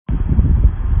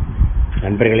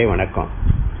நண்பர்களே வணக்கம்.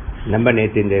 நம்ம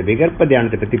நேற்று இந்த விகற்ப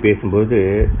தியானத்தை பத்தி பேசும்போது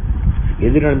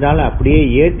எது நடந்தாலும் அப்படியே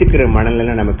ஏத்துக்கிற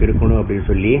மனநிலை நமக்கு இருக்கணும் அப்படின்னு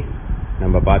சொல்லி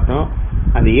நம்ம பார்த்தோம்.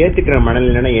 அந்த ஏத்துக்கிற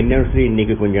மனநிலைன்னா என்னன்னு சொல்லி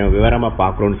இன்னைக்கு கொஞ்சம் விவரமா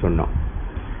பார்க்கணும்னு சொன்னோம்.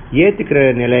 ஏத்துக்கிற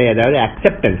நிலை, அதாவது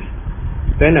அக்செப்டன்ஸ்.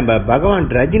 இப்ப நம்ம பகவான்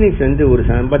ரஜினிஸ் ஒரு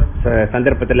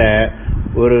சந்தர்ப்பத்துல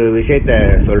ஒரு விஷயத்த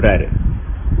சொல்றாரு.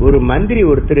 ஒரு மந்திரி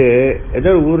ஒருத்தர்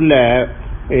ஏதோ ஊர்ல,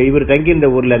 இவர் தங்கியிருந்த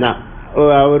ஊர்ல தான்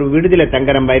அவர் விடுதியில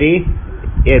தங்குற மாதிரி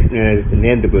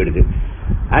நேர்ந்து போயிடுது.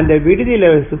 அந்த விடுதியில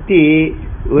சுத்தி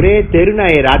ஒரே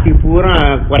தெருநாயை ராத்திரி பூரா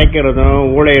குறைக்கிறதும்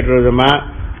ஊழையிடுறதுமா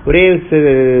ஒரே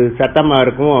சத்தமா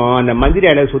இருக்கும். அந்த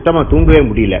மந்திரியால சுத்தமா தூங்கவே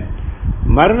முடியல.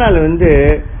 மறுநாள்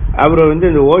அவரு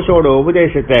இந்த ஓஷோட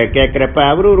உபதேசத்தை கேட்கிறப்ப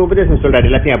அவரு ஒரு உபதேசம் சொல்றாரு,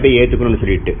 எல்லாத்தையும் அப்படியே ஏத்துக்கணும்னு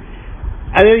சொல்லிட்டு.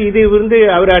 அது இது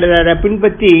அவர் அதை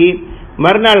பின்பற்றி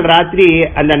மறுநாள் ராத்திரி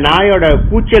அந்த நாயோட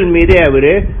கூச்சல் மீது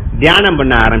அவரு தியானம்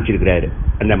பண்ண ஆரம்பிச்சிருக்கிறாரு.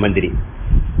 அந்த மந்திரி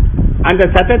அந்த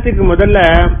சத்தத்துக்கு முதல்ல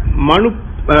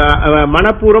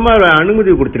மனப்பூர்வமா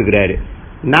அனுமதி கொடுத்திருக்கிறாரு.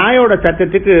 நாயோட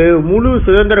சத்தத்துக்கு முழு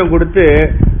சுதந்திரம் கொடுத்து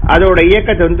அதோட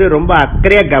இயக்கத்தை ரொம்ப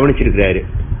அக்கறையா கவனிச்சிருக்கிறாரு.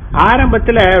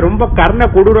 ஆரம்பத்துல ரொம்ப கர்ண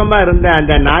கொடூரமா இருந்த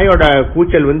அந்த நாயோட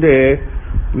கூச்சல்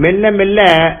மெல்ல மெல்ல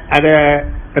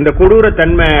அந்த கொடூர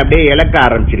தன்மை அப்படியே இழக்க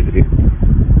ஆரம்பிச்சிருக்குது.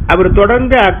 அவர்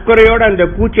தொடர்ந்து அக்கறையோட அந்த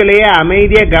கூச்சலையே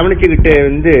அமைதியா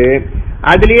கவனிச்சுக்கிட்டு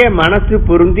அதுலயே மனசு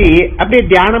பொருந்தி அப்படியே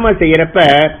தியானமா செய்யறப்ப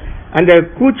அந்த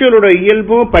கூச்சலோட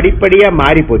இயல்பும் படிப்படியா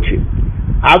மாறி போச்சு.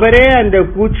 அவரே அந்த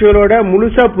கூச்சலோட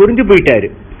முழுசா புரிஞ்சு போயிட்டாரு.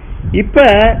 இப்ப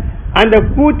அந்த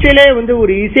கூச்சலே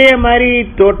ஒரு இசைய மாதிரி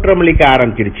தோற்றமளிக்க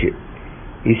ஆரம்பிச்சிருச்சு.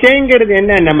 இசைங்கிறது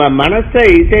என்ன? நம்ம மனசை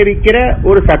இசைவிக்கிற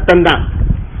ஒரு சத்தம் தான்.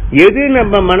 எது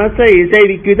நம்ம மனசை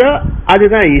இசைவிக்குதோ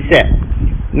அதுதான் இசை.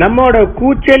 நம்மோட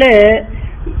கூச்சலே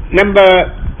நம்ம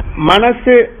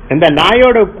மனசு, அந்த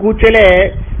நாயோட கூச்சலே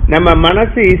நம்ம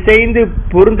மனசு இசைந்து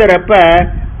பொருந்தறப்ப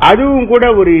அதுவும் கூட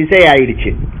ஒரு இசை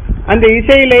ஆயிடுச்சு. அந்த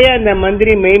இசையிலேயே அந்த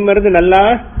மந்திரி மெய்மருந்து நல்லா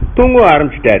தூங்க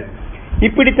ஆரம்பிச்சிட்டாரு.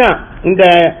 இப்படித்தான் இந்த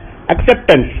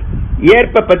அக்செப்டன்ஸ்,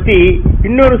 ஏற்ப பத்தி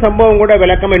இன்னொரு சம்பவம் கூட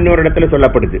விளக்கமா இன்னொரு இடத்துல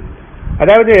சொல்லப்படுது.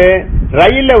 அதாவது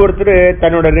ரயில்ல ஒருத்தர்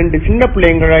தன்னோட 2 சின்ன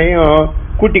பிள்ளைங்களையும்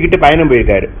கூட்டிக்கிட்டு பயணம்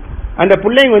போயிருக்காரு. அந்த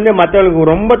பிள்ளைங்க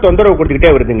மற்றவங்களுக்கு ரொம்ப தொந்தரவு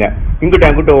கொடுத்துக்கிட்டே வருதுங்க. இங்கிட்ட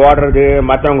அங்கிட்ட ஓடுறது,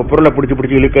 மற்றவங்க பொருளை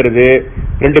பிடிச்சி இழுக்கிறது,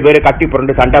 2 பேரும் கட்டி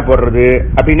புரண்டு சண்டை போடுறது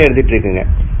அப்படின்னு இருந்துட்டு இருக்குங்க.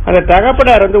 அந்த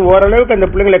தகப்பனார் ஓரளவுக்கு அந்த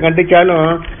பிள்ளைங்களை கண்டிச்சாலும்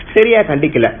சரியா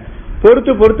கண்டிக்கல.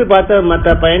 பொறுத்து பார்த்த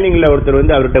மற்ற பயணிகளை ஒருத்தர்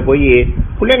அவர்கிட்ட போய்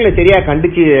பிள்ளைங்களை சரியா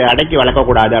கண்டிச்சு அடக்கி வளர்க்க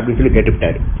கூடாது அப்படின்னு சொல்லி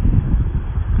கேட்டுவிட்டாரு.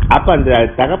 அப்ப அந்த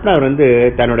தகப்பனார்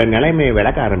தன்னோட நிலைமையை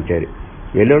விளக்க ஆரம்பிச்சாரு.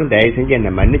 எல்லோரும் தயவு செஞ்சு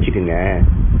என்னை மன்னிச்சுக்குங்க,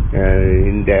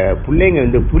 இந்த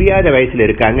பிள்ளைங்க புரியாத வயசுல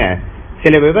இருக்காங்க.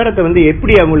 சில விவரத்தை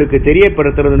எப்படி அவங்களுக்கு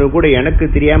தெரியப்படுத்துறதுன்னு கூட எனக்கு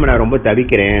தெரியாம நான் ரொம்ப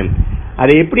தவிக்கிறேன்.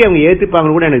 அதை எப்படி அவங்க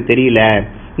ஏத்துப்பாங்கன்னு கூட எனக்கு தெரியல.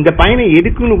 இந்த பயணம்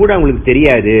எதுக்குன்னு கூட அவங்களுக்கு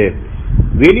தெரியாது.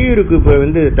 வெளியூருக்கு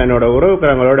இப்ப தன்னோட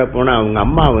உறவுக்காரங்களோட போனா அவங்க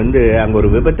அம்மா அங்க ஒரு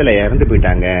விபத்துல இறந்து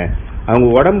போயிட்டாங்க. அவங்க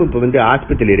உடம்பு இப்ப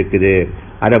ஆஸ்பத்திரி இருக்குது.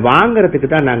 அதை வாங்கறதுக்கு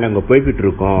தான் நாங்க அங்க போய்கிட்டு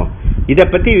இருக்கோம். இத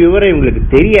பத்தி விவரம் இவங்களுக்கு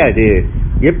தெரியாது.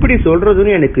 எப்படி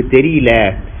சொல்றதுன்னு எனக்கு தெரியல.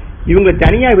 இவங்க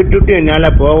தனியா விட்டுட்டு என்னால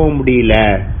போக முடியல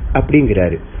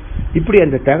அப்படிங்கிறாரு. இப்படி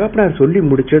அந்த தகப்பனார் சொல்லி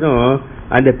முடிச்சதும்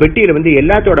அந்த பெட்டியில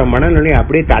எல்லாத்தோட மனநிலையும்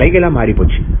அப்படியே தலைகளா மாறி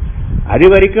போச்சு. அது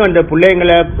வரைக்கும் அந்த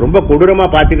பிள்ளைங்களை ரொம்ப கொடூரமா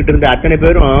பாத்துக்கிட்டு இருந்த அத்தனை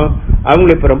பேரும்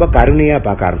அவங்களை இப்ப ரொம்ப கருணையா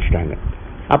பார்க்க ஆரம்பிச்சிட்டாங்க.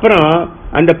 அப்புறம்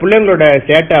அந்த பிள்ளைங்களோட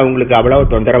சேட்டை அவங்களுக்கு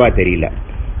அவ்வளவு தொந்தரவா தெரியல.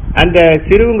 அந்த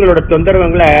சிறுவங்களோட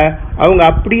தொந்தரவுகளை அவங்க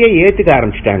அப்படியே ஏத்துக்க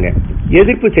ஆரம்பிச்சிட்டாங்க.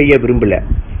 எதிர்ப்பு செய்ய விரும்பல.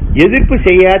 எதிர்ப்பு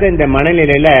செய்யாத இந்த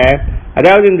மனநிலையில,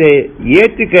 அதாவது இந்த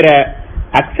ஏத்துக்கிற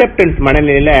அக்செப்டன்ஸ்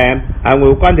மனநிலையில அவங்க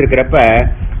உட்கார்ந்து இருக்கிறப்ப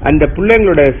அந்த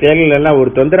பிள்ளைங்களோட செயல்கள் எல்லாம் ஒரு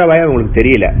தொந்தரவாய அவங்களுக்கு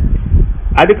தெரியல.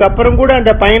 அதுக்கப்புறம் கூட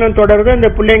அந்த பயணம் தொடருது, அந்த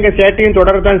பிள்ளைங்க சேட்டையும்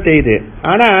தொடரதான் செய்யுது.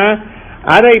 ஆனா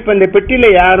அதை இப்ப இந்த பெட்டியில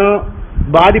யாரும்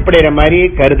பாதிப்படைகிற மாதிரி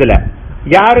கருதல.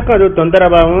 யாருக்கும் அது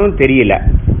தொந்தரவாகவும் தெரியல.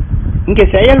 இங்க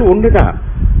செயல் ஒண்ணுதான்.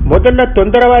 முதல்ல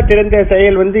தொந்தரவா தெரிந்த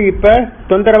செயல் இப்ப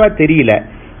தொந்தரவா தெரியல.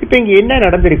 இப்ப இங்க என்ன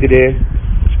நடந்திருக்குது?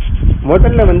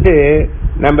 முதல்ல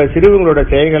நம்ம சிறுவங்களோட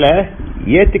செயல்களை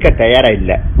ஏத்துக்க தயாரா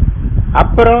இல்ல,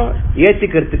 அப்புறம்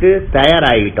ஏத்துக்கிறதுக்கு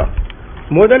தயாராகிட்டோம்.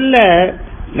 முதல்ல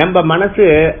நம்ம மனசு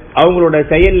அவங்களோட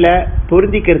செயல்ல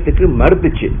பொருந்திக்கிறதுக்கு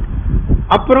மறுத்துச்சு,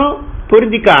 அப்புறம்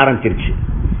பொருந்திக்க ஆரம்பிச்சிருச்சு.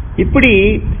 இப்படி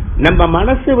நம்ம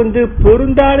மனசு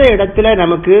பொருந்தாத இடத்துல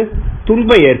நமக்கு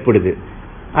துன்பம் ஏற்படுது.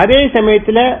 அதே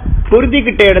சமயத்துல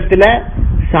பொருந்திக்கிட்ட இடத்துல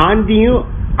சாந்தியும்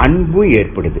அன்பும்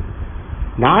ஏற்படுது.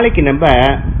 நாளைக்கு நம்ம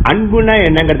அன்புனா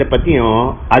என்னங்கறத பத்தியும்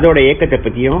அதோட இயக்கத்தை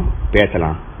பத்தியும்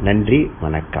பேசலாம். நன்றி,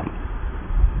 வணக்கம்.